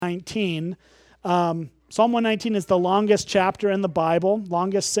119. Psalm 119 is the longest chapter in the Bible,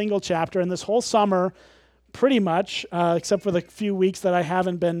 longest single chapter. And this whole summer, pretty much, except for the few weeks that I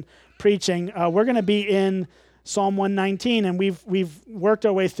haven't been preaching, we're going to be in Psalm 119, and we've worked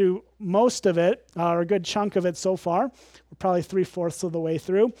our way through most of it, or a good chunk of it so far. We're probably 3/4 of the way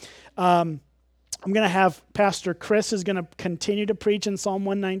through. I'm going to have Pastor Chris is going to continue to preach in Psalm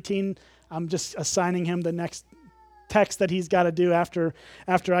 119. I'm just assigning him the next text that he's got to do after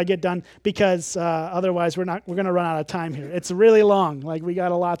I get done, because otherwise we're going to run out of time here. It's really long. Like, we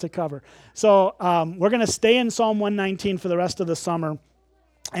got a lot to cover. So we're going to stay in Psalm 119 for the rest of the summer.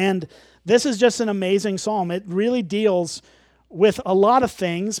 And this is just an amazing psalm. It really deals with a lot of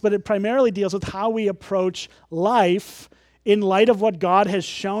things, but it primarily deals with how we approach life in light of what God has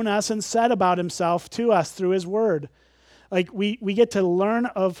shown us and said about himself to us through his word. Like, we get to learn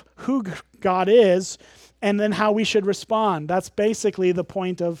of who God is and then how we should respond. That's basically the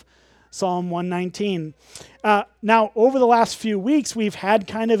point of Psalm 119. Now, over the last few weeks, we've had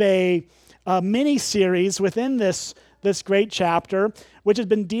kind of a mini-series within this great chapter, which has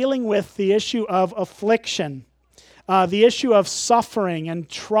been dealing with the issue of affliction, the issue of suffering and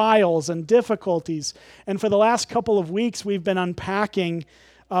trials and difficulties. And for the last couple of weeks, we've been unpacking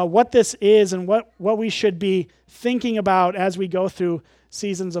what this is and what we should be thinking about as we go through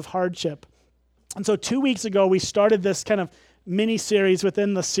seasons of hardship. And so 2 weeks ago, we started this kind of mini-series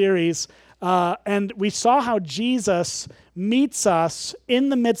within the series, and we saw how Jesus meets us in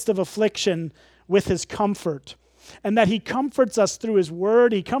the midst of affliction with his comfort, and that he comforts us through his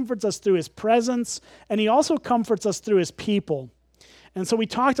word, he comforts us through his presence, and he also comforts us through his people. And so we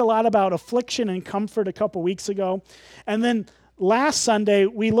talked a lot about affliction and comfort a couple weeks ago. And then last Sunday,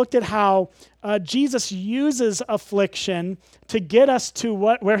 we looked at how Jesus uses affliction to get us to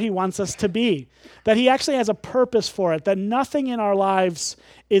where he wants us to be, that he actually has a purpose for it, that nothing in our lives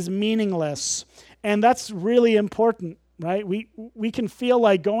is meaningless. And that's really important, right? We can feel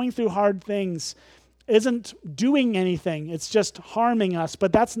like going through hard things isn't doing anything. It's just harming us.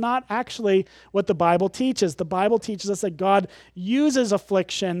 But that's not actually what the Bible teaches. The Bible teaches us that God uses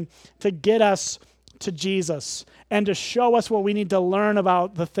affliction to get us to Jesus and to show us what we need to learn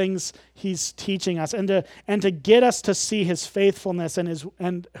about the things he's teaching us, and to get us to see his faithfulness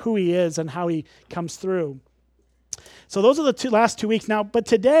and who he is and how he comes through. So those are the last 2 weeks now. But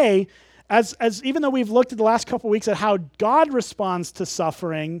today, as even though we've looked at the last couple of weeks at how God responds to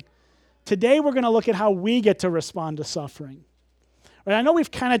suffering, today we're going to look at how we get to respond to suffering. Right? I know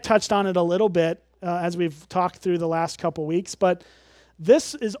we've kind of touched on it a little bit as we've talked through the last couple weeks, but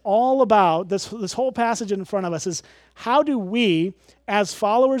this is all about, this whole passage in front of us is how do we, as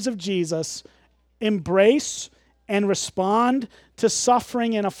followers of Jesus, embrace and respond to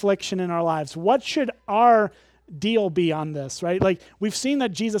suffering and affliction in our lives? What should our deal be on this, right? Like, we've seen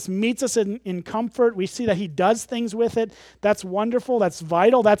that Jesus meets us in comfort. We see that he does things with it. That's wonderful. That's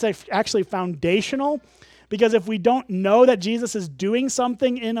vital. That's actually foundational, because if we don't know that Jesus is doing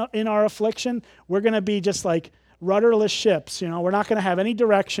something in our affliction, we're going to be just like rudderless ships. We're not going to have any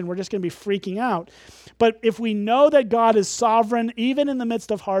direction. We're just going to be freaking out. But if we know that God is sovereign, even in the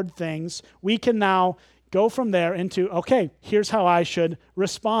midst of hard things, we can now go from there into, okay, here's how I should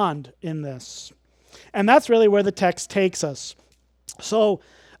respond in this. And that's really where the text takes us. So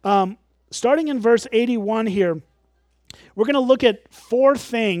starting in verse 81 here, we're going to look at 4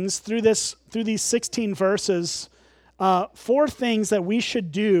 things through these 16 verses, 4 things that we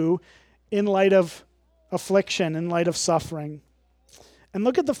should do in light of affliction, in light of suffering. And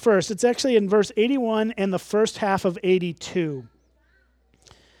look at the first. It's actually in verse 81 and the first half of 82.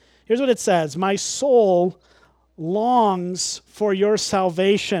 Here's what it says. My soul longs for your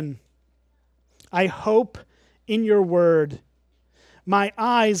salvation. I hope in your word. My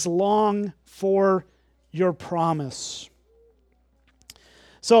eyes long for your promise.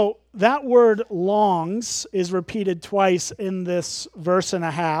 So that word longs is repeated twice in this verse and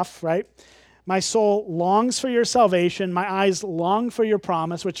a half, right? My soul longs for your salvation. My eyes long for your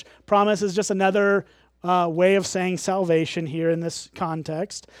promise, which promise is just another way of saying salvation here in this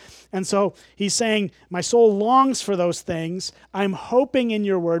context. And so he's saying, my soul longs for those things. I'm hoping in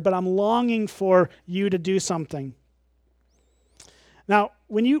your word, but I'm longing for you to do something. Now,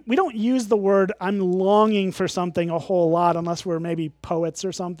 we don't use the word "I'm longing for something" a whole lot, unless we're maybe poets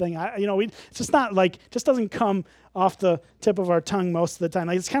or something. It's just not like, just doesn't come off the tip of our tongue most of the time.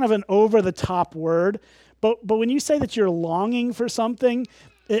 Like, it's kind of an over-the-top word. But when you say that you're longing for something,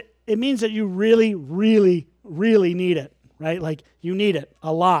 it means that you really, really, really need it, right? Like, you need it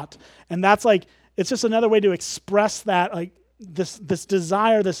a lot. And that's like, it's just another way to express that, like, this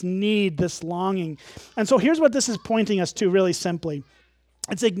desire, this need, this longing. And so here's what this is pointing us to really simply.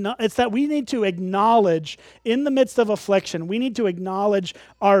 It's that we need to acknowledge in the midst of affliction, we need to acknowledge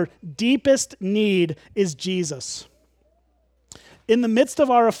our deepest need is Jesus. In the midst of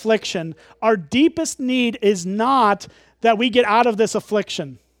our affliction, our deepest need is not that we get out of this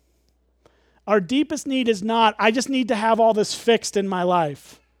affliction. Our deepest need is not, I just need to have all this fixed in my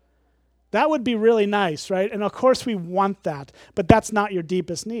life. That would be really nice, right? And of course we want that, but that's not your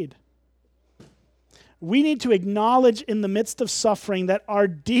deepest need. We need to acknowledge in the midst of suffering that our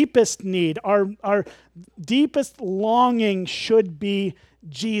deepest need, our deepest longing should be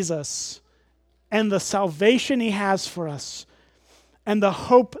Jesus and the salvation he has for us and the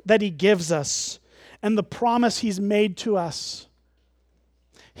hope that he gives us and the promise he's made to us.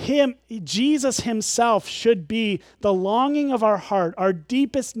 Jesus himself should be the longing of our heart, our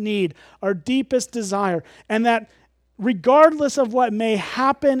deepest need, our deepest desire, and that regardless of what may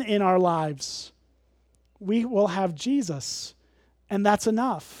happen in our lives, we will have Jesus, and that's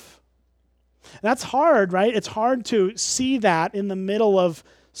enough. That's hard, right? It's hard to see that in the middle of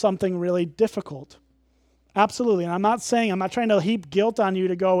something really difficult. Absolutely. And I'm not trying to heap guilt on you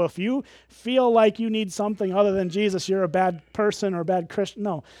to go, if you feel like you need something other than Jesus, you're a bad person or a bad Christian.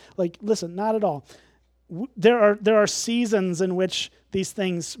 No, listen, not at all. There are seasons in which these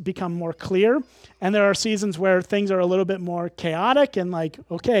things become more clear, and there are seasons where things are a little bit more chaotic and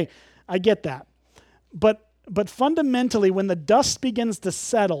okay, I get that. But fundamentally, when the dust begins to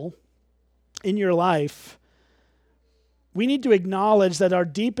settle in your life, we need to acknowledge that our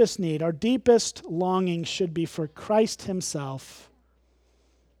deepest need, our deepest longing should be for Christ himself,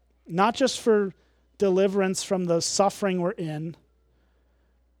 not just for deliverance from the suffering we're in,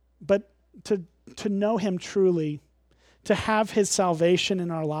 but to know him truly, to have his salvation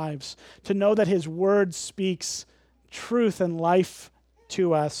in our lives, to know that his word speaks truth and life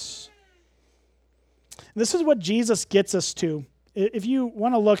to us. This is what Jesus gets us to. If you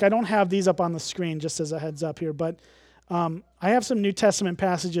want to look, I don't have these up on the screen just as a heads up here, but I have some New Testament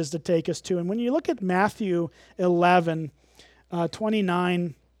passages to take us to. And when you look at Matthew 11,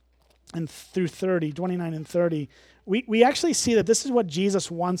 29 and through 30, 29 and 30, we actually see that this is what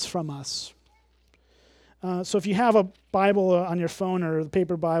Jesus wants from us. So if you have a Bible on your phone or the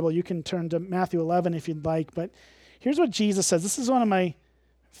paper Bible, you can turn to Matthew 11 if you'd like. But here's what Jesus says. This is one of my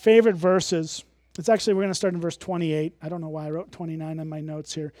favorite verses. We're going to start in verse 28. I don't know why I wrote 29 on my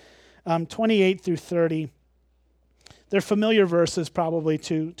notes here. 28 through 30. They're familiar verses probably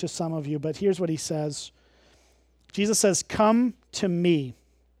to some of you, but here's what he says. Jesus says, "Come to me,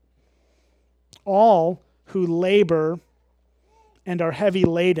 all who labor and are heavy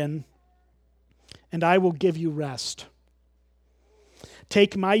laden, and I will give you rest.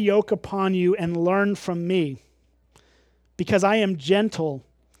 Take my yoke upon you and learn from me, because I am gentle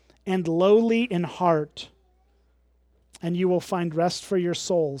and lowly in heart, and you will find rest for your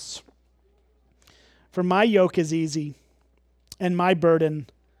souls. For my yoke is easy, and my burden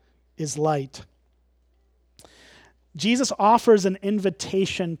is light." Jesus offers an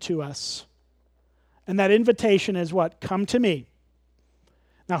invitation to us. And that invitation is what? Come to me.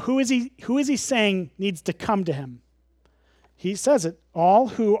 Now, who is he saying needs to come to him? He says it, all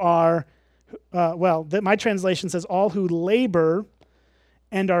who are, my translation says, all who labor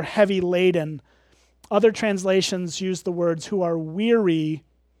and are heavy laden. Other translations use the words who are weary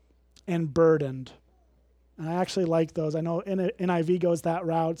and burdened. And I actually like those. I know NIV goes that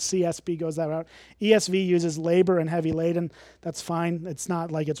route, CSB goes that route. ESV uses labor and heavy laden. That's fine. It's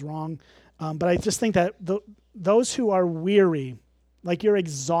not like it's wrong. But I just think that those who are weary, like you're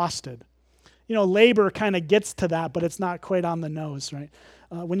exhausted. Labor kind of gets to that, but it's not quite on the nose, right?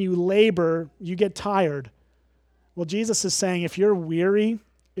 When you labor, you get tired. Well, Jesus is saying if you're weary,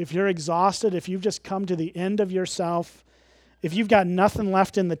 if you're exhausted, if you've just come to the end of yourself, if you've got nothing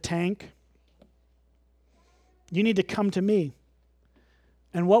left in the tank, you need to come to me.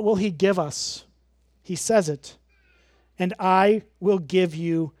 And what will he give us? He says it. And I will give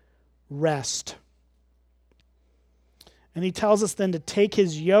you rest. And he tells us then to take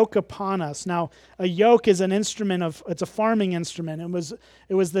his yoke upon us. Now, a yoke is an instrument it's a farming instrument.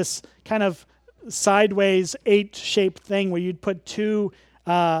 It was this kind of sideways 8-shaped thing where you'd put two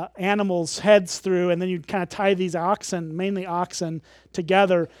animals' heads through, and then you'd kind of tie these oxen, mainly oxen,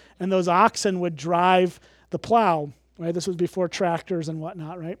 together, and those oxen would drive the plow, right? This was before tractors and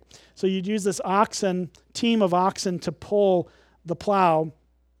whatnot, right? So you'd use this team of oxen to pull the plow,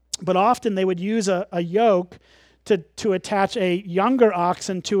 but often they would use a yoke to attach a younger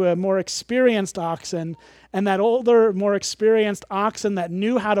oxen to a more experienced oxen, and that older, more experienced oxen that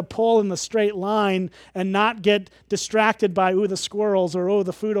knew how to pull in the straight line and not get distracted by, the squirrels, or,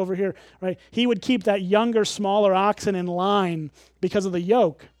 the food over here, right? He would keep that younger, smaller oxen in line because of the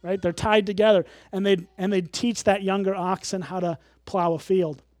yoke, right? They're tied together, and they'd teach that younger oxen how to plow a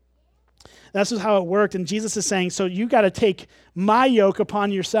field. This is how it worked. And Jesus is saying, so you got to take my yoke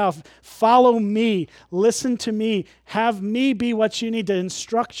upon yourself. Follow me. Listen to me. Have me be what you need to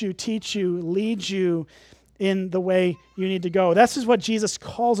instruct you, teach you, lead you in the way you need to go. This is what Jesus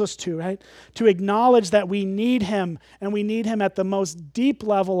calls us to, right? To acknowledge that we need him, and we need him at the most deep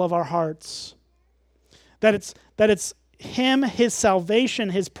level of our hearts. That it's him, his salvation,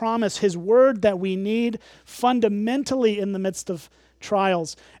 his promise, his word that we need fundamentally in the midst of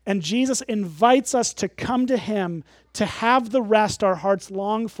trials. And Jesus invites us to come to him to have the rest our hearts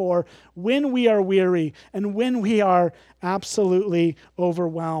long for when we are weary and when we are absolutely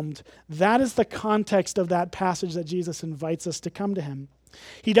overwhelmed. That is the context of that passage that Jesus invites us to come to him.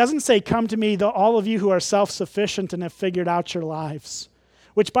 He doesn't say, come to me, all of you who are self-sufficient and have figured out your lives,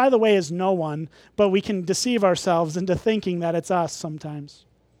 which, by the way, is no one, but we can deceive ourselves into thinking that it's us sometimes.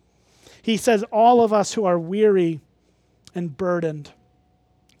 He says, all of us who are weary and burdened,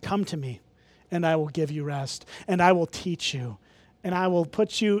 come to me, and I will give you rest, and I will teach you, and I will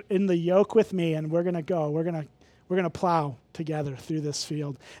put you in the yoke with me, and we're going to go. We're going to plow together through this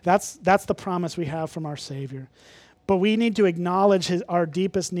field. That's the promise we have from our Savior. But we need to acknowledge our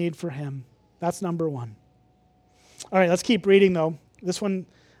deepest need for him. That's number one. All right, let's keep reading, though. This one,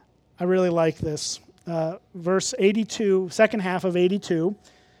 I really like this. Verse 82, second half of 82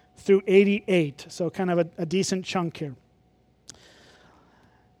 through 88, so kind of a decent chunk here.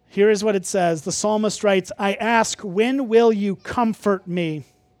 Here is what it says. The psalmist writes, I ask, when will you comfort me?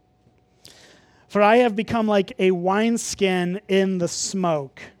 For I have become like a wineskin in the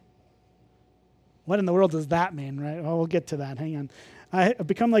smoke. What in the world does that mean, right? Well, we'll get to that. Hang on. I have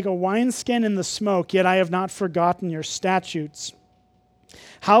become like a wineskin in the smoke, yet I have not forgotten your statutes.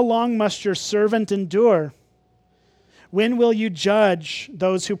 How long must your servant endure? When will you judge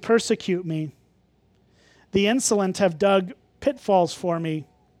those who persecute me? The insolent have dug pitfalls for me.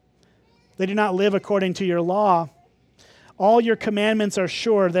 They do not live according to your law. All your commandments are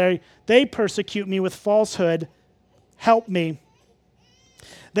sure. They persecute me with falsehood. Help me.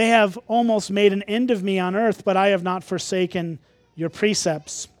 They have almost made an end of me on earth, but I have not forsaken your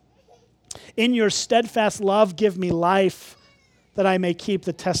precepts. In your steadfast love, give me life, that I may keep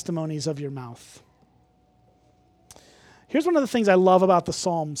the testimonies of your mouth. Here's one of the things I love about the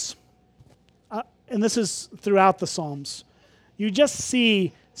Psalms, and this is throughout the Psalms. You just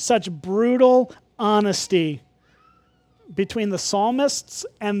see such brutal honesty between the psalmists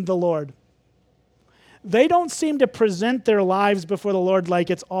and the Lord. They don't seem to present their lives before the Lord like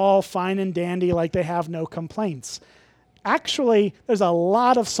it's all fine and dandy, like they have no complaints. Actually, there's a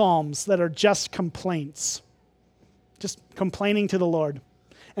lot of psalms that are just complaints, just complaining to the Lord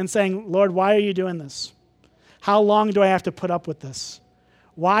and saying, Lord, why are you doing this? How long do I have to put up with this?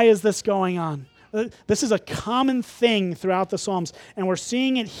 Why is this going on? This is a common thing throughout the Psalms, and we're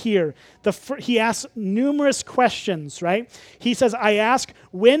seeing it here. He asks numerous questions, right? He says, I ask,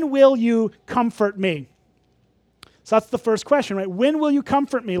 when will you comfort me? So that's the first question, right? When will you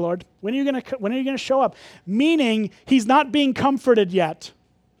comfort me, Lord? When are you going to show up? Meaning, he's not being comforted yet.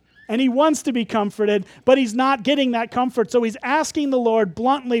 And he wants to be comforted, but he's not getting that comfort. So he's asking the Lord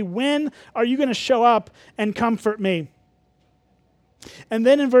bluntly, when are you going to show up and comfort me? And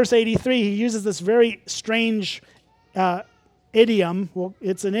then in verse 83, he uses this very strange idiom. Well,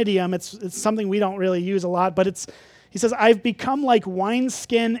 it's an idiom. It's something we don't really use a lot, but he says, I've become like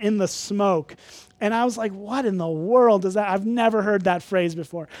wineskin in the smoke. And I was like, what in the world is that? I've never heard that phrase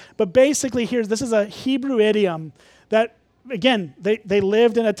before. But basically, this is a Hebrew idiom that, again, they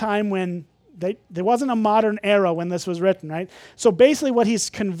lived in a time when there wasn't a modern era when this was written, right? So basically what he's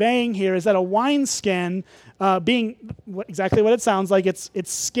conveying here is that a wineskin, being exactly what it sounds like, it's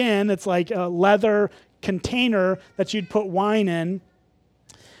skin, it's like a leather container that you'd put wine in.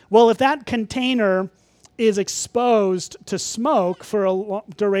 Well, if that container is exposed to smoke for a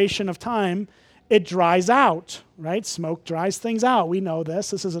duration of time, it dries out, right? Smoke dries things out. We know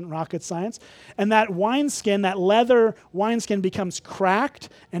this. This isn't rocket science. And that wineskin, that leather wineskin becomes cracked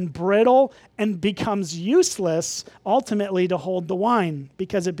and brittle and becomes useless ultimately to hold the wine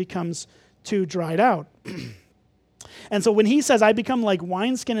because it becomes too dried out. And so when he says, I become like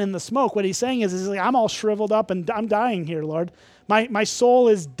wineskin in the smoke, what he's saying is like, I'm all shriveled up and I'm dying here, Lord. My soul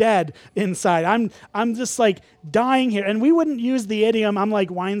is dead inside. I'm just like dying here. And we wouldn't use the idiom, I'm like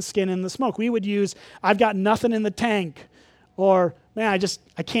wineskin in the smoke. We would use, I've got nothing in the tank, or man,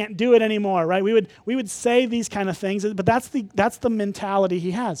 I can't do it anymore, right? We would say these kind of things, but that's the mentality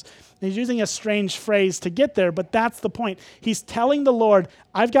he has. And he's using a strange phrase to get there, but that's the point. He's telling the Lord,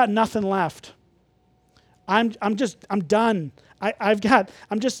 I've got nothing left. I'm done.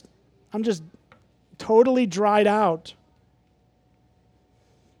 I'm just totally dried out.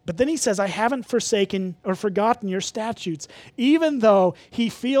 But then he says, I haven't forsaken or forgotten your statutes. Even though he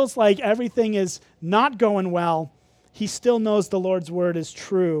feels like everything is not going well, he still knows the Lord's word is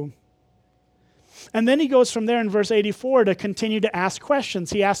true. And then he goes from there in verse 84 to continue to ask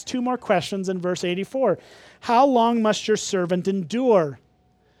questions. He asks 2 more questions in verse 84. How long must your servant endure?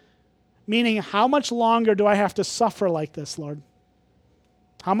 Meaning, how much longer do I have to suffer like this, Lord?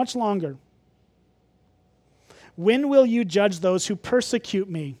 How much longer? When will you judge those who persecute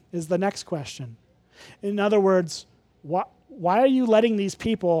me, is the next question. In other words, why are you letting these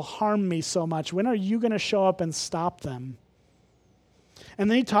people harm me so much? When are you going to show up and stop them? And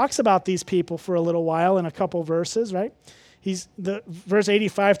then he talks about these people for a little while in a couple verses, right? Verse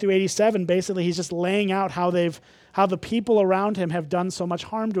 85 through 87, basically he's just laying out how the people around him have done so much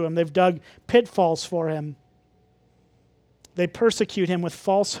harm to him. They've dug pitfalls for him. They persecute him with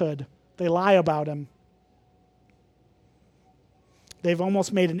falsehood. They lie about him. They've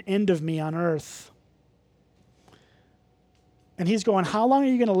almost made an end of me on earth. And he's going, how long are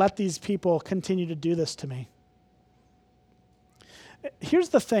you going to let these people continue to do this to me? Here's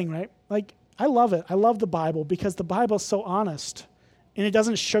the thing, right? Like, I love it. I love the Bible because the Bible's so honest and it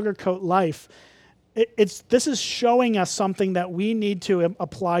doesn't sugarcoat life. This is showing us something that we need to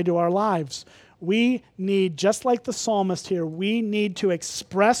apply to our lives. We need, just like the psalmist here, we need to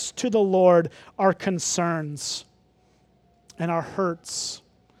express to the Lord our concerns and our hurts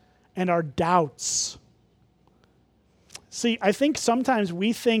and our doubts. See, I think sometimes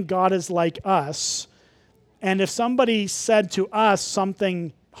we think God is like us, and if somebody said to us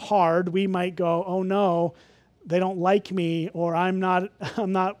something hard, we might go, oh no, they don't like me, or I'm not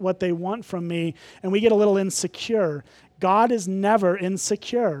what they want from me, and we get a little insecure. God is never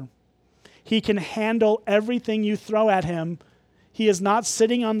insecure. He can handle everything you throw at him. He is not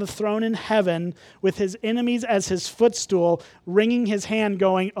sitting on the throne in heaven with his enemies as his footstool, wringing his hand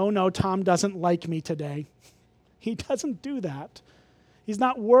going, oh no, Tom doesn't like me today. He doesn't do that. He's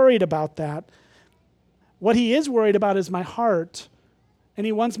not worried about that. What he is worried about is my heart, and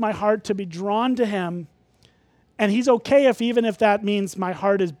he wants my heart to be drawn to him. And he's okay even if that means my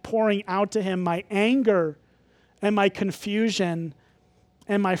heart is pouring out to him my anger and my confusion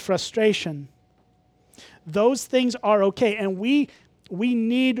and my frustration. Those things are okay, and we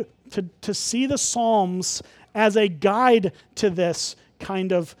need to see the Psalms as a guide to this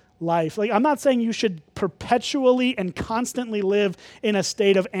kind of life. Like, I'm not saying you should perpetually and constantly live in a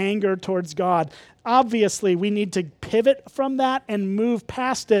state of anger towards God. Obviously, we need to pivot from that and move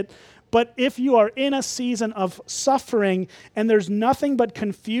past it. But if you are in a season of suffering and there's nothing but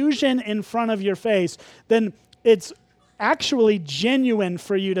confusion in front of your face, then it's actually genuine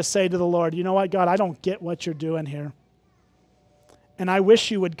for you to say to the Lord, you know what, God, I don't get what you're doing here. And I wish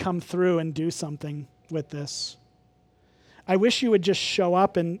you would come through and do something with this. I wish you would just show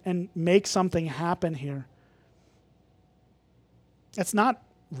up and make something happen here. It's not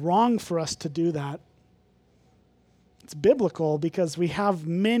wrong for us to do that. It's biblical because we have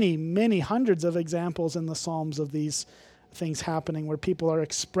many, many hundreds of examples in the Psalms of these things happening where people are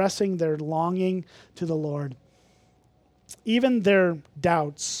expressing their longing to the Lord. Even their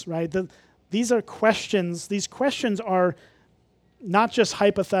doubts, right? These are questions. These questions are not just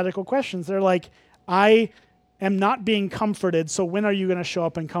hypothetical questions. They're like, I am not being comforted, so when are you going to show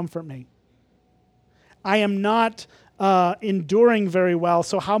up and comfort me? I am not enduring very well,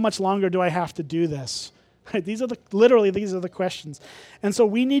 so how much longer do I have to do this? Right? These are the questions. And so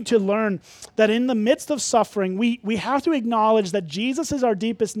we need to learn that in the midst of suffering, we have to acknowledge that Jesus is our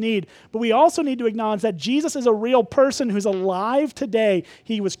deepest need, but we also need to acknowledge that Jesus is a real person who's alive today.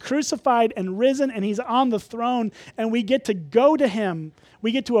 He was crucified and risen, and he's on the throne, and we get to go to him.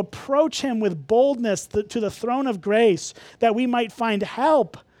 We get to approach him with boldness to the throne of grace that we might find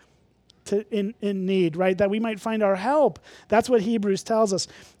help in need, right? That we might find our help. That's what Hebrews tells us.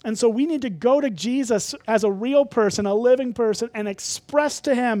 And so we need to go to Jesus as a real person, a living person, and express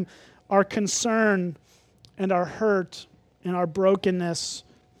to him our concern and our hurt and our brokenness.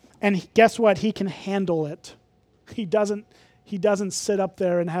 And guess what? He can handle it. He doesn't sit up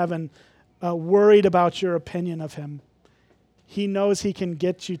there in heaven worried about your opinion of him. He knows he can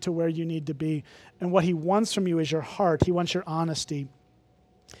get you to where you need to be. And what he wants from you is your heart. He wants your honesty.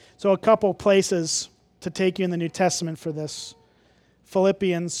 So a couple places to take you in the New Testament for this.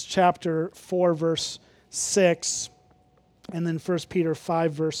 Philippians chapter 4, verse 6, and then 1 Peter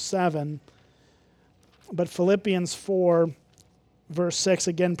 5, verse 7. But Philippians 4, verse 6,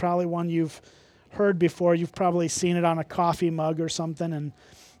 again, probably one you've heard before. You've probably seen it on a coffee mug or something, and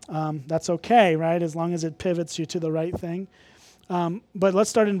that's okay, right, as long as it pivots you to the right thing. But let's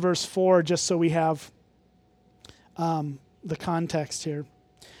start in verse 4 just so we have the context here.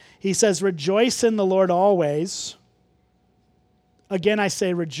 He says, "Rejoice in the Lord always." Again, I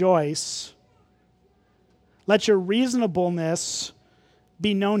say rejoice. "Let your reasonableness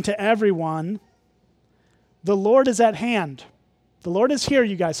be known to everyone. The Lord is at hand." The Lord is here,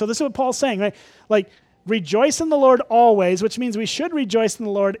 you guys. So this is what Paul's saying, right? Like, rejoice in the Lord always, which means we should rejoice in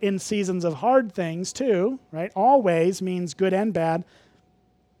the Lord in seasons of hard things too, right? Always means good and bad.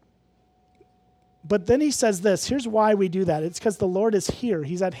 But then he says this, here's why we do that. It's because the Lord is here.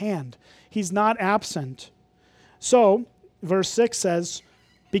 He's at hand. He's not absent. So, verse 6 says,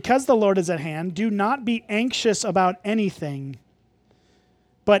 "Because the Lord is at hand, do not be anxious about anything,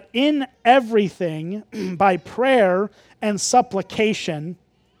 but in everything, by prayer and supplication,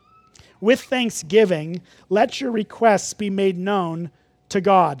 with thanksgiving, let your requests be made known to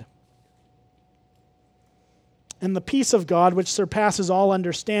God. And the peace of God, which surpasses all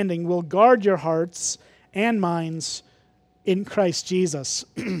understanding, will guard your hearts and minds in Christ Jesus."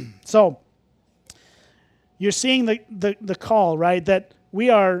 So, you're seeing the call, right? That we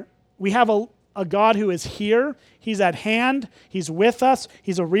have a God who is here. He's at hand. He's with us.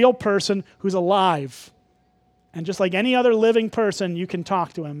 He's a real person who's alive. And just like any other living person, you can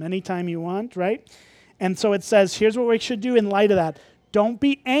talk to him anytime you want, right? And so it says, here's what we should do in light of that. Don't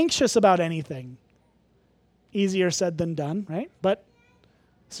be anxious about anything. Easier said than done, right? But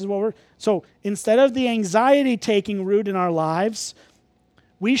this is what so instead of the anxiety taking root in our lives,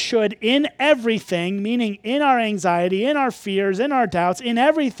 we should in everything, meaning in our anxiety, in our fears, in our doubts, in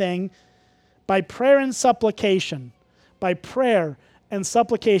everything, by prayer and supplication, by prayer and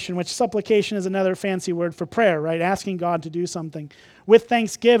supplication, which supplication is another fancy word for prayer, right? Asking God to do something. With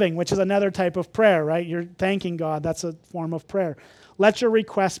thanksgiving, which is another type of prayer, right? You're thanking God. That's a form of prayer. Let your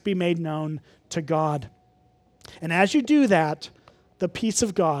requests be made known to God. And as you do that, the peace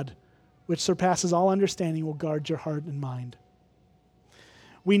of God, which surpasses all understanding, will guard your heart and mind.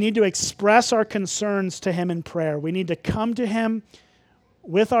 We need to express our concerns to him in prayer. We need to come to him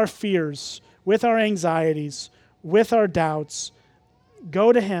with our fears, with our anxieties, with our doubts.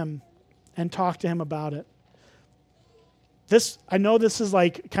 Go to him and talk to him about it. I know this is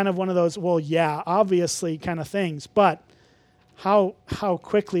like kind of one of those, well, yeah, obviously kind of things, but how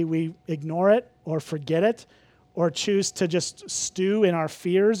quickly we ignore it or forget it or choose to just stew in our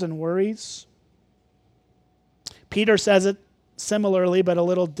fears and worries. Peter says it similarly, but a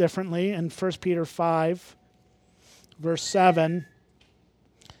little differently in 1 Peter 5, verse 7.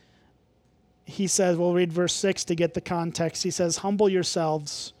 He says, we'll read verse 6 to get the context. He says, "Humble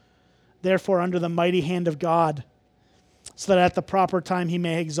yourselves, therefore, under the mighty hand of God, so that at the proper time he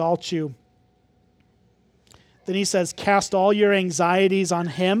may exalt you." Then he says, "Cast all your anxieties on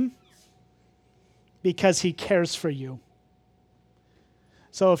him, because he cares for you."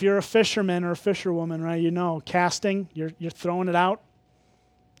 So if you're a fisherman or a fisherwoman, right, you know, casting, you're throwing it out.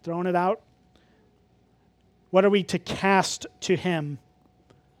 Throwing it out. What are we to cast to him?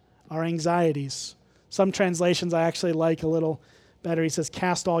 Our anxieties. Some translations I actually like a little better. He says,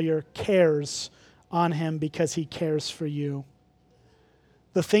 "Cast all your cares on him because he cares for you."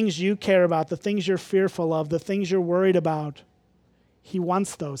 The things you care about, the things you're fearful of, the things you're worried about, he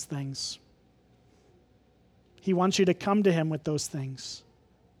wants those things. He wants you to come to him with those things.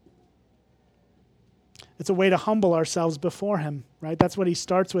 It's a way to humble ourselves before him, right? That's what he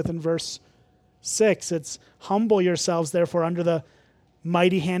starts with in verse 6. It's humble yourselves, therefore, under the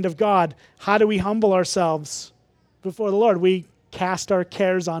mighty hand of God. How do we humble ourselves before the Lord? We cast our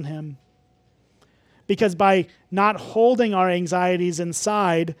cares on him. Because by not holding our anxieties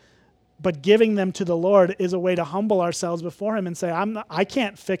inside, but giving them to the Lord is a way to humble ourselves before him and say, I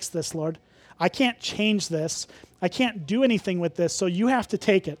can't fix this, Lord. I can't change this. I can't do anything with this, so you have to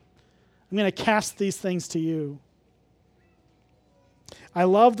take it. I'm going to cast these things to you. I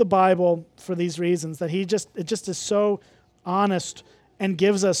love the Bible for these reasons, that it just is so honest and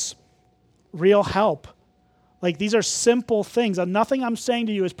gives us real help. Like, these are simple things. And nothing I'm saying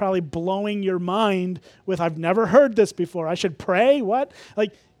to you is probably blowing your mind with, I've never heard this before. I should pray? What?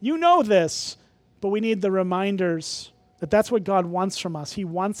 Like, you know this, but we need the reminders that that's what God wants from us. He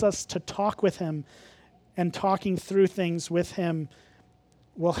wants us to talk with him and talking through things with him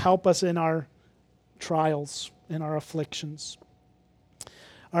will help us in our trials, in our afflictions.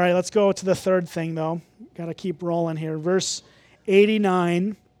 All right, let's go to the third thing, though. Got to keep rolling here. Verse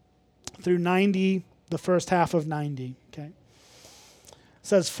 89 through 90, the first half of 90. Okay, it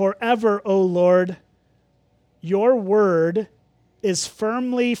says, "Forever, O Lord, your word is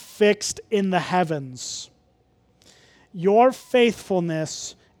firmly fixed in the heavens. Your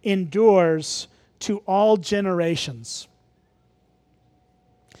faithfulness endures to all generations."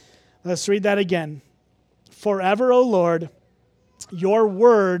 Let's read that again. "Forever, O Lord, your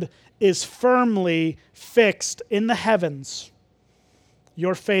word is firmly fixed in the heavens.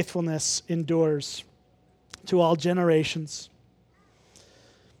 Your faithfulness endures to all generations."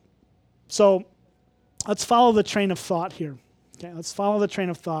 So let's follow the train of thought here. Okay, let's follow the train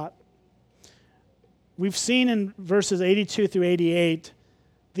of thought. We've seen in verses 82 through 88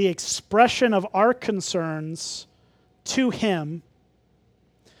 the expression of our concerns to him,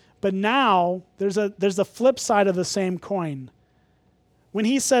 but now there's a flip side of the same coin. When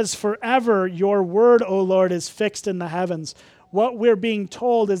he says, "Forever your word, O Lord, is fixed in the heavens," what we're being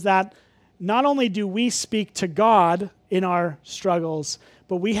told is that not only do we speak to God in our struggles,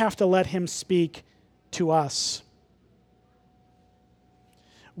 but we have to let him speak to us.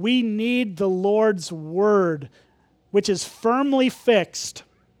 We need the Lord's word, which is firmly fixed,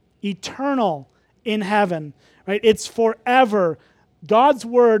 eternal in heaven, right? It's forever. God's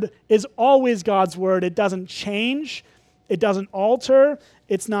word is always God's word. It doesn't change. It doesn't alter.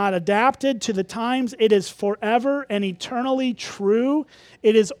 It's not adapted to the times. It is forever and eternally true.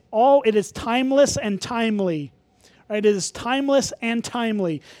 It is timeless and timely. Right? It is timeless and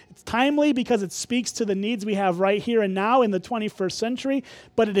timely. It's timely because it speaks to the needs we have right here and now in the 21st century,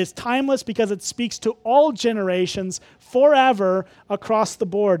 but it is timeless because it speaks to all generations forever across the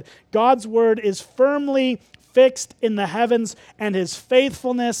board. God's word is firmly fixed in the heavens, and his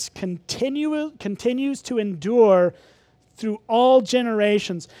faithfulness continues to endure through all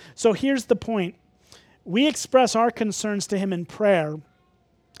generations. So here's the point. We express our concerns to him in prayer,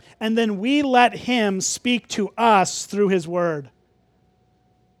 and then we let him speak to us through his word.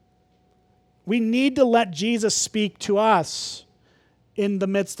 We need to let Jesus speak to us in the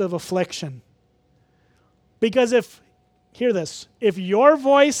midst of affliction. Because hear this, if your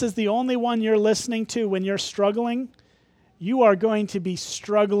voice is the only one you're listening to when you're struggling, you are going to be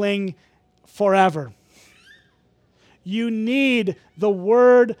struggling forever. You need the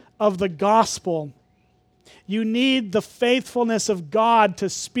word of the gospel. You need the faithfulness of God to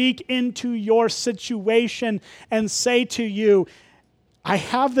speak into your situation and say to you, "I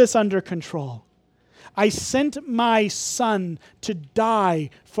have this under control. I sent my son to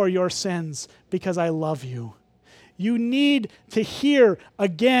die for your sins because I love you." You need to hear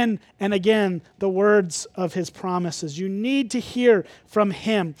again and again the words of his promises. You need to hear from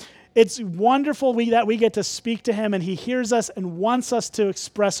him. It's wonderful that we get to speak to him and he hears us and wants us to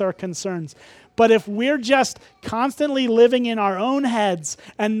express our concerns. But if we're just constantly living in our own heads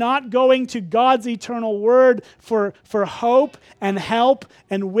and not going to God's eternal word for hope and help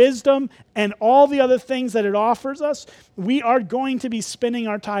and wisdom and all the other things that it offers us, we are going to be spinning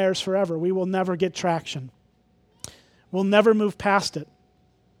our tires forever. We will never get traction. We'll never move past it.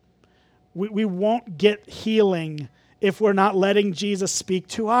 We won't get healing if we're not letting Jesus speak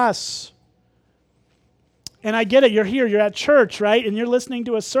to us. And I get it. You're here. You're at church, right? And you're listening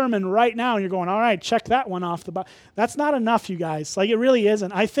to a sermon right now, and you're going, "All right, check that one off the box." That's not enough, you guys. Like, it really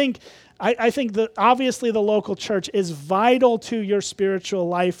isn't. I think that obviously the local church is vital to your spiritual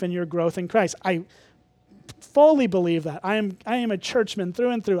life and your growth in Christ. I fully believe that. I am a churchman through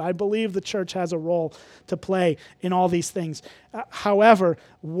and through. I believe the church has a role to play in all these things. However,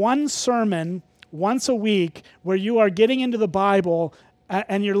 one sermon once a week where you are getting into the Bible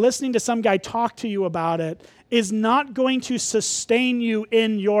and you're listening to some guy talk to you about it is not going to sustain you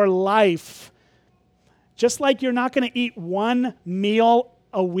in your life. Just like you're not going to eat one meal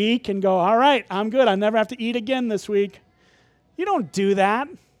a week and go, "All right, I'm good. I never have to eat again this week." You don't do that.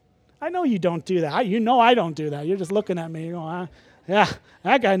 I know you don't do that. You know I don't do that. You're just looking at me. You're going, "Yeah,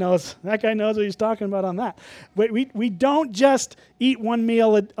 that guy knows. That guy knows what he's talking about on that." But we don't just eat one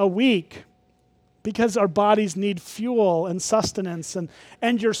meal a week, because our bodies need fuel and sustenance,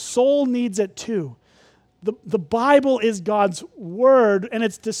 and your soul needs it too. The Bible is God's word, and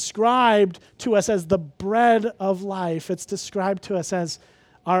it's described to us as the bread of life. It's described to us as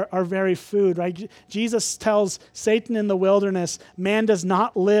our very food, right? Jesus tells Satan in the wilderness, man does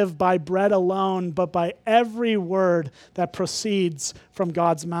not live by bread alone, but by every word that proceeds from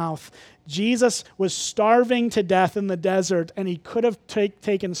God's mouth. Jesus was starving to death in the desert, and he could have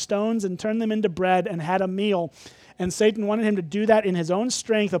taken stones and turned them into bread and had a meal. And Satan wanted him to do that in his own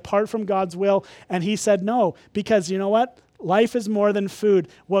strength, apart from God's will. And he said no, because you know what? Life is more than food.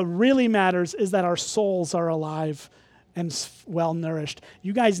 What really matters is that our souls are alive and well-nourished.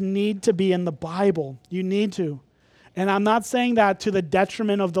 You guys need to be in the Bible. You need to. And I'm not saying that to the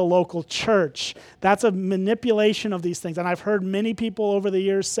detriment of the local church. That's a manipulation of these things. And I've heard many people over the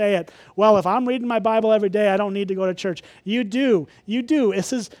years say it. Well, if I'm reading my Bible every day, I don't need to go to church. You do. You do.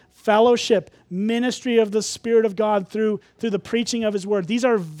 This is fellowship, ministry of the Spirit of God through the preaching of His Word. These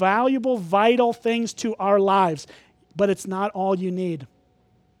are valuable, vital things to our lives. But it's not all you need.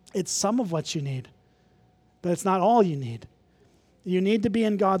 It's some of what you need. But it's not all you need. You need to be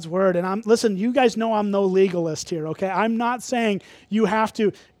in God's Word. And listen, you guys know I'm no legalist here, okay? I'm not saying you have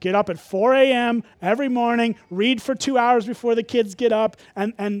to get up at 4 a.m. every morning, read for 2 hours before the kids get up,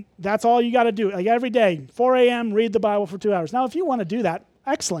 and that's all you got to do. Like every day, 4 a.m., read the Bible for 2 hours. Now, if you want to do that,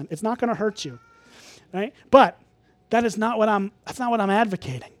 excellent. It's not going to hurt you, right? But that's not what I'm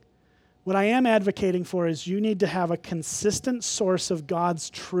advocating. What I am advocating for is you need to have a consistent source of God's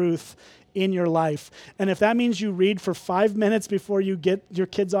truth in your life. And if that means you read for 5 minutes before you get your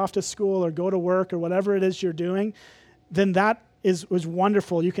kids off to school or go to work or whatever it is you're doing, then that was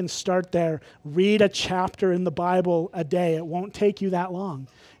wonderful. You can start there. Read a chapter in the Bible a day. It won't take you that long.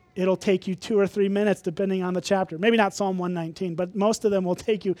 It'll take you 2 or 3 minutes depending on the chapter. Maybe not Psalm 119, but most of them will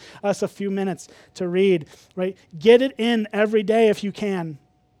take us a few minutes to read, right? Get it in every day if you can.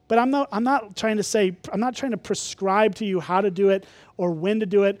 But I'm not trying to prescribe to you how to do it or when to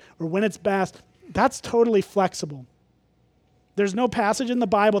do it or when it's best. That's totally flexible. There's no passage in the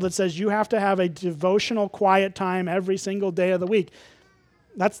Bible that says you have to have a devotional quiet time every single day of the week.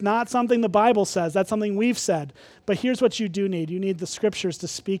 That's not something the Bible says. That's something we've said. But here's what you do need. You need the Scriptures to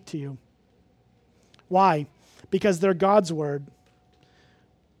speak to you. Why? Because they're God's Word.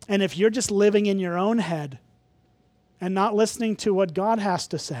 And if you're just living in your own head and not listening to what God has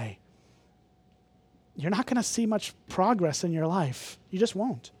to say, you're not going to see much progress in your life. You just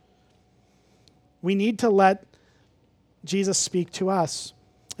won't. We need to let Jesus speak to us.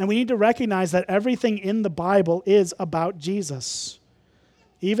 And we need to recognize that everything in the Bible is about Jesus.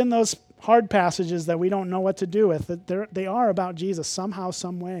 Even those hard passages that we don't know what to do with, they are about Jesus somehow,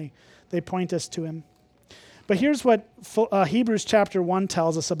 some way. They point us to Him. But here's what Hebrews chapter 1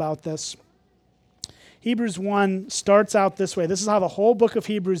 tells us about this. Hebrews 1 starts out this way. This is how the whole book of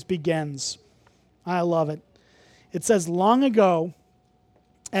Hebrews begins. I love it. It says, long ago,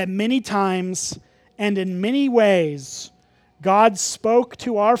 at many times and in many ways, God spoke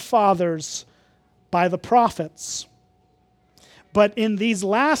to our fathers by the prophets. But in these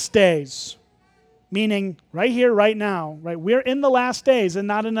last days, meaning right here, right now, right? We're in the last days, and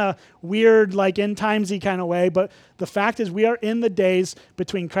not in a weird, like end timesy kind of way, but the fact is we are in the days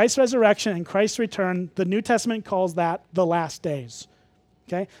between Christ's resurrection and Christ's return. The New Testament calls that the last days.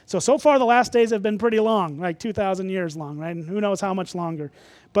 Okay? So far the last days have been pretty long, like 2,000 years long, right? And who knows how much longer.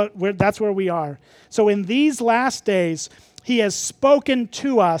 But that's where we are. So in these last days, He has spoken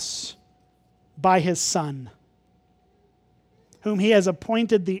to us by His Son, whom He has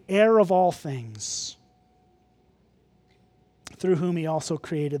appointed the heir of all things, through whom He also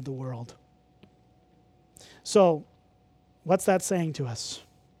created the world. So, what's that saying to us?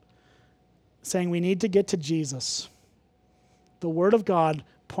 Saying we need to get to Jesus. The Word of God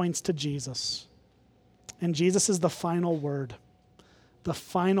points to Jesus. And Jesus is the final word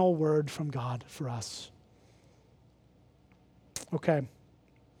from God for us. Okay.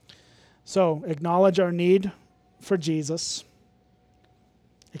 So, acknowledge our need for Jesus.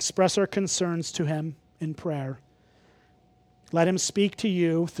 Express our concerns to Him in prayer. Let Him speak to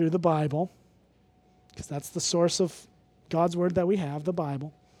you through the Bible, because that's the source of God's Word that we have, the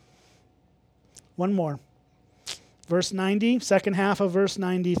Bible. One more. Verse 90, second half of verse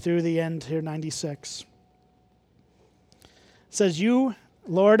 90 through the end here, 96. It says, you,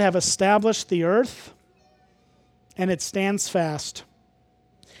 Lord, have established the earth, and it stands fast.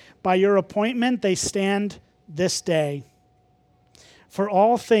 By your appointment they stand this day. For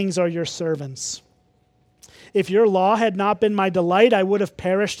all things are your servants. If your law had not been my delight, I would have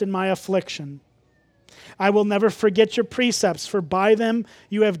perished in my affliction. I will never forget your precepts, for by them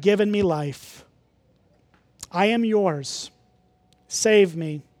you have given me life. I am yours. Save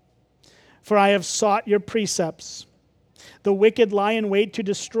me, for I have sought your precepts. The wicked lie in wait to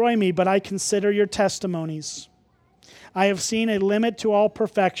destroy me, but I consider your testimonies. I have seen a limit to all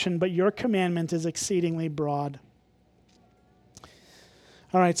perfection, but your commandment is exceedingly broad.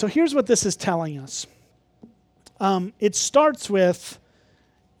 All right, so here's what this is telling us. It starts with,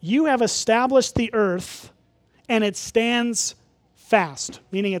 you have established the earth, and it stands fast,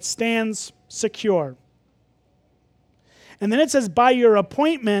 meaning it stands secure. And then it says, by your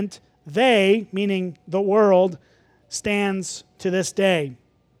appointment, they, meaning the world, stands to this day.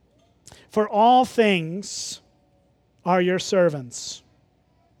 For all things are your servants.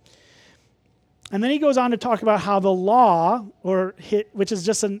 And then he goes on to talk about how the law, which is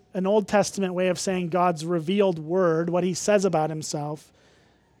just an Old Testament way of saying God's revealed word, what he says about himself,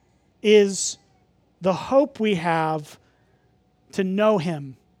 is the hope we have to know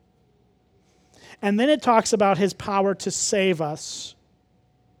him. And then it talks about his power to save us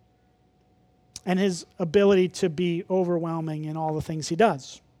and his ability to be overwhelming in all the things he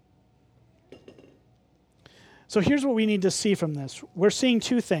does. So here's what we need to see from this. We're seeing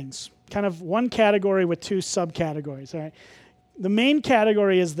two things, kind of one category with two subcategories. All right? The main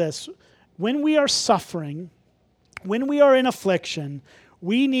category is this. When we are suffering, when we are in affliction,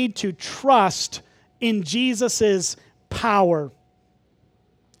 we need to trust in Jesus' power.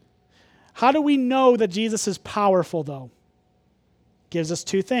 How do we know that Jesus is powerful, though? Gives us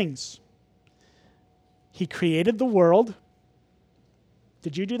two things. He created the world.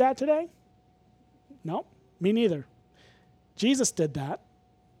 Did you do that today? No, me neither. Jesus did that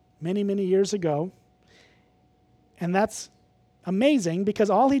many, many years ago. And that's amazing because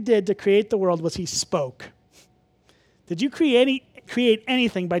all he did to create the world was he spoke. Did you create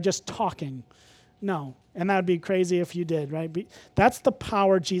anything by just talking? No. And that would be crazy if you did, right? That's the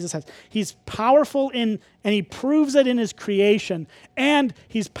power Jesus has. He's powerful and he proves it in his creation. And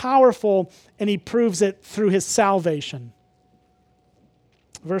he's powerful and he proves it through his salvation.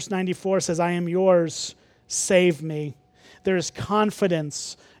 Verse 94 says, I am yours, save me. There is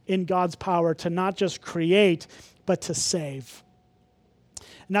confidence in God's power to not just create, but to save.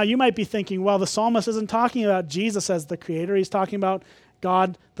 Now you might be thinking, well, the psalmist isn't talking about Jesus as the creator. He's talking about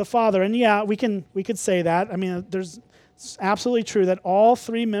God the Father. And yeah, we could say that. I mean, it's absolutely true that all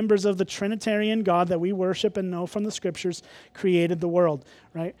three members of the Trinitarian God that we worship and know from the Scriptures created the world,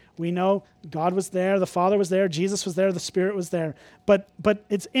 right? We know God was there, the Father was there, Jesus was there, the Spirit was there. But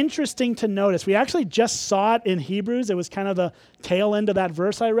it's interesting to notice. We actually just saw it in Hebrews. It was kind of the tail end of that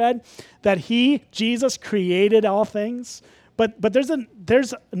verse I read, that Jesus, created all things. But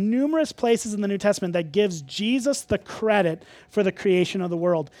there's numerous places in the New Testament that gives Jesus the credit for the creation of the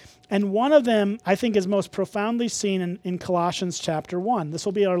world. And one of them, I think, is most profoundly seen in Colossians chapter 1. This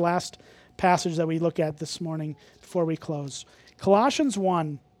will be our last passage that we look at this morning before we close. Colossians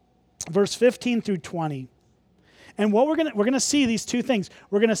 1, verse 15 through 20. And what we're going to see these two things.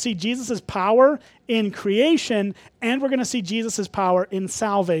 We're going to see Jesus' power in creation, and we're going to see Jesus' power in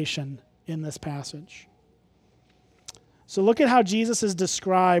salvation in this passage. So look at how Jesus is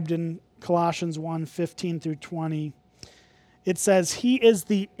described in Colossians 1, 15 through 20. It says, he is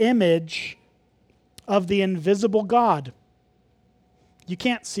the image of the invisible God. You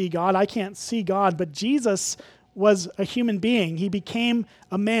can't see God. I can't see God. But Jesus was a human being. He became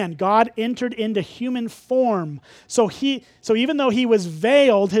a man. God entered into human form. So even though he was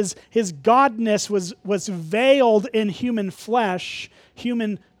veiled, his godness was veiled in human flesh,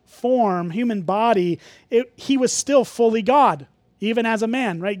 human form, human body, he was still fully God, even as a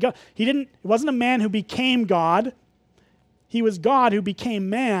man, right? It wasn't a man who became God. He was God who became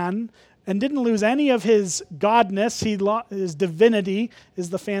man and didn't lose any of his godness. His divinity is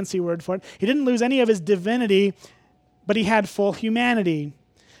the fancy word for it. He didn't lose any of his divinity, but he had full humanity.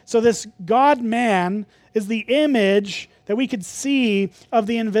 So this God-man is the image that we could see of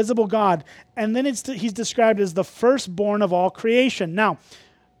the invisible God. And then he's described as the firstborn of all creation. Now,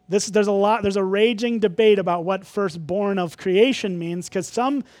 there's a raging debate about what firstborn of creation means, because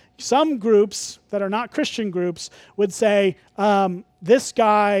some groups that are not Christian groups would say this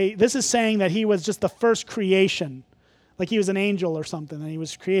is saying that he was just the first creation, like he was an angel or something and he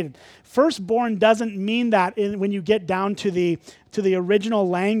was created. Firstborn doesn't mean that when you get down to the original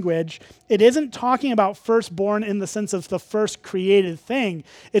language. It isn't talking about firstborn in the sense of the first created thing.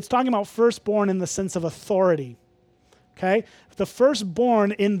 It's talking about firstborn in the sense of authority. Okay? The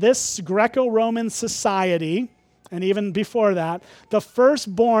firstborn in this Greco-Roman society, and even before that, the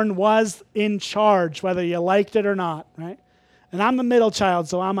firstborn was in charge, whether you liked it or not, right? And I'm the middle child,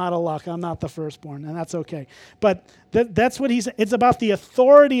 so I'm out of luck. I'm not the firstborn, and that's okay. But that's what it's about, the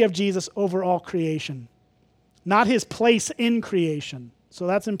authority of Jesus over all creation, not his place in creation. So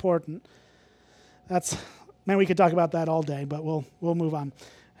that's important. We could talk about that all day, but we'll move on.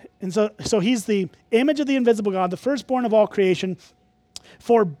 And so he's the image of the invisible God, the firstborn of all creation.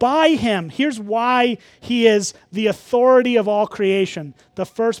 For by him, here's why he is the authority of all creation, the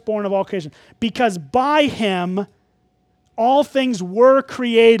firstborn of all creation. Because by him, all things were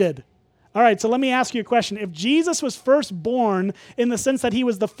created. All right, so let me ask you a question. If Jesus was firstborn in the sense that he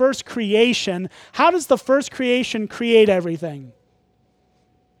was the first creation, how does the first creation create everything?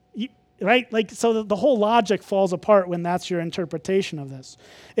 Right? So the whole logic falls apart when that's your interpretation of this.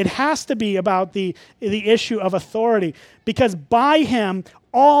 It has to be about the issue of authority, because by him,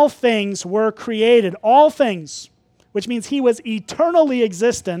 all things were created. All things, which means he was eternally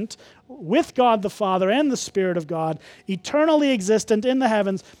existent with God the Father and the Spirit of God, eternally existent in the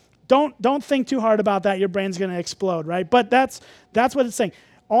heavens. Don't think too hard about that. Your brain's going to explode, right? But that's what it's saying.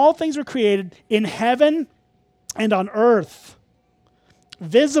 All things were created in heaven and on earth,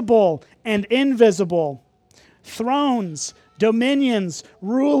 visible and invisible, thrones, dominions,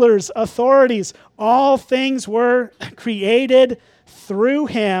 rulers, authorities. All things were created through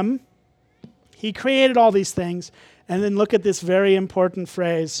him. He created all these things. And then look at this very important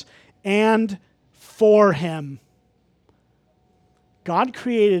phrase, and for him.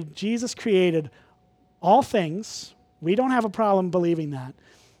 Jesus created all things. We don't have a problem believing that.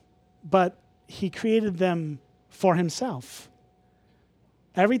 But he created them for himself.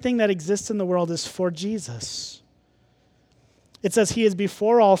 Everything that exists in the world is for Jesus. It says he is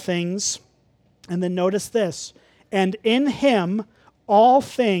before all things, and then notice this, and in him all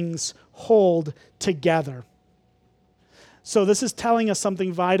things hold together. So this is telling us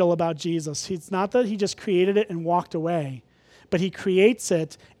something vital about Jesus. It's not that he just created it and walked away, but he creates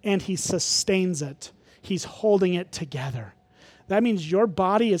it and he sustains it. He's holding it together. That means your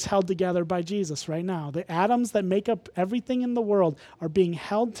body is held together by Jesus right now. The atoms that make up everything in the world are being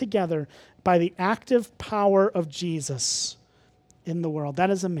held together by the active power of Jesus in the world. That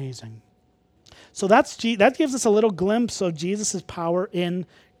is amazing. So that gives us a little glimpse of Jesus' power in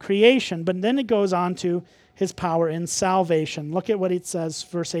creation. But then it goes on to his power in salvation. Look at what it says,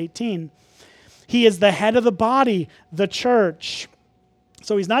 verse 18. He is the head of the body, the church.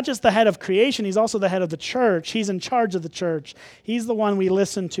 So he's not just the head of creation, he's also the head of the church. He's in charge of the church. He's the one we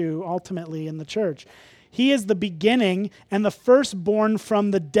listen to ultimately in the church. He is the beginning and the firstborn from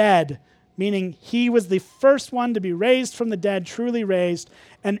the dead, meaning he was the first one to be raised from the dead, truly raised,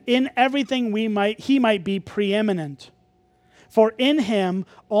 and in everything he might be preeminent. For in him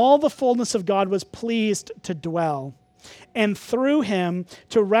all the fullness of God was pleased to dwell, and through him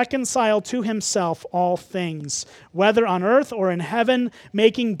to reconcile to himself all things, whether on earth or in heaven,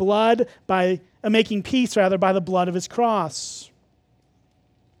 making peace by the blood of his cross.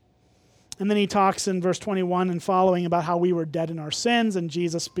 And then he talks in verse 21 and following about how we were dead in our sins, and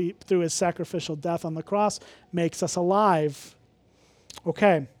Jesus, through his sacrificial death on the cross, makes us alive.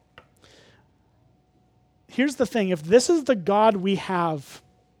 Okay. Here's the thing. If this is the God we have,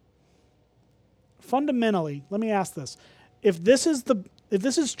 fundamentally, let me ask this. If this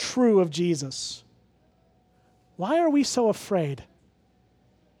is true of Jesus, why are we so afraid?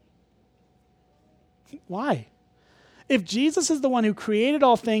 Why? If Jesus is the one who created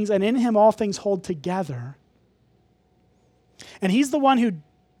all things and in him all things hold together, and he's the one who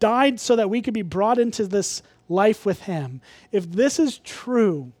died so that we could be brought into this life with him, if this is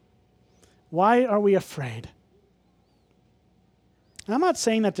true, why are we afraid? I'm not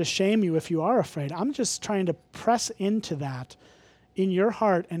saying that to shame you if you are afraid. I'm just trying to press into that in your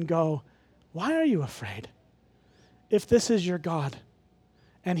heart and go, why are you afraid? If this is your God,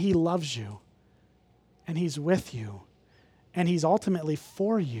 and he loves you, and he's with you, and he's ultimately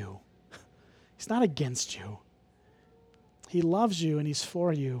for you. He's not against you. He loves you and he's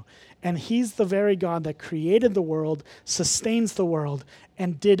for you. And he's the very God that created the world, sustains the world,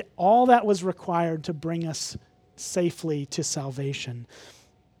 and did all that was required to bring us safely to salvation.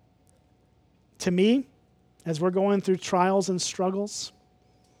 To me, as we're going through trials and struggles,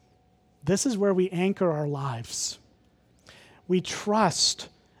 this is where we anchor our lives. We trust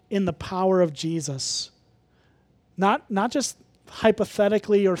in the power of Jesus. Not just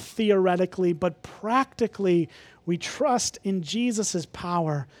hypothetically or theoretically, but practically, we trust in Jesus'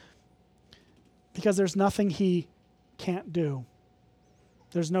 power because there's nothing he can't do.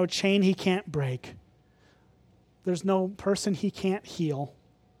 There's no chain he can't break. There's no person he can't heal.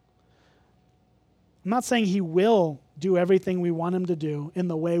 I'm not saying he will do everything we want him to do in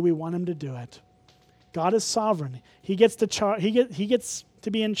the way we want him to do it. God is sovereign. He gets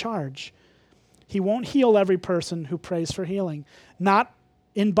to be in charge. He won't heal every person who prays for healing, not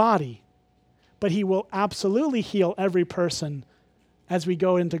in body, but he will absolutely heal every person as we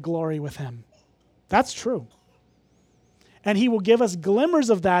go into glory with him. That's true. And he will give us glimmers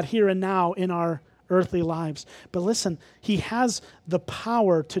of that here and now in our earthly lives. But listen, he has the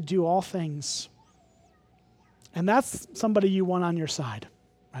power to do all things. And that's somebody you want on your side,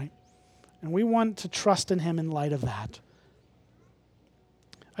 right? And we want to trust in him in light of that.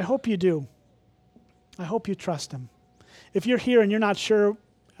 I hope you do. I hope you trust him. If you're here and you're not sure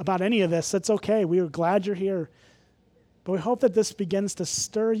about any of this, that's okay. We are glad you're here. But we hope that this begins to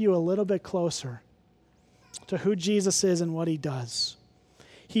stir you a little bit closer to who Jesus is and what he does.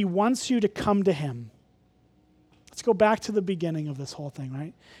 He wants you to come to him. Let's go back to the beginning of this whole thing,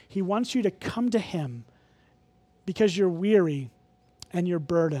 right? He wants you to come to him because you're weary and you're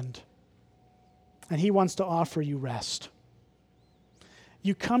burdened. And he wants to offer you rest.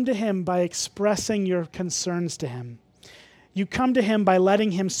 You come to him by expressing your concerns to him. You come to him by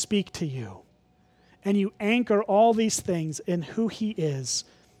letting him speak to you. And you anchor all these things in who he is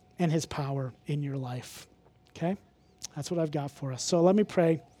and his power in your life. Okay? That's what I've got for us. So let me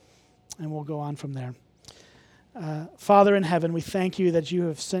pray, and we'll go on from there. Father in heaven, we thank you that you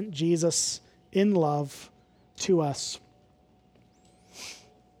have sent Jesus in love to us,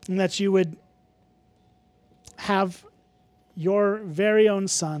 and that you would have your very own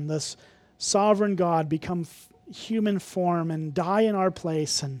Son, this sovereign God, become human form and die in our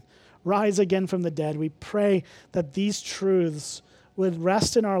place and rise again from the dead. We pray that these truths would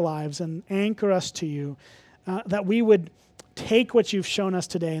rest in our lives and anchor us to you, that we would take what you've shown us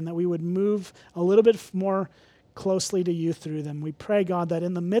today and that we would move a little bit more closely to you through them. We pray, God, that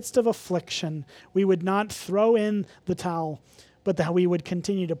in the midst of affliction, we would not throw in the towel, but that we would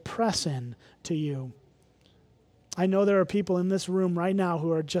continue to press in to you. I know there are people in this room right now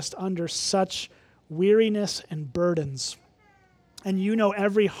who are just under such weariness and burdens. And you know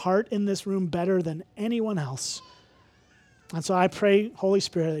every heart in this room better than anyone else. And so I pray, Holy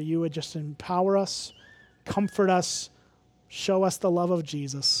Spirit, that you would just empower us, comfort us, show us the love of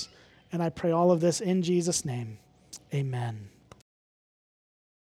Jesus. And I pray all of this in Jesus' name. Amen.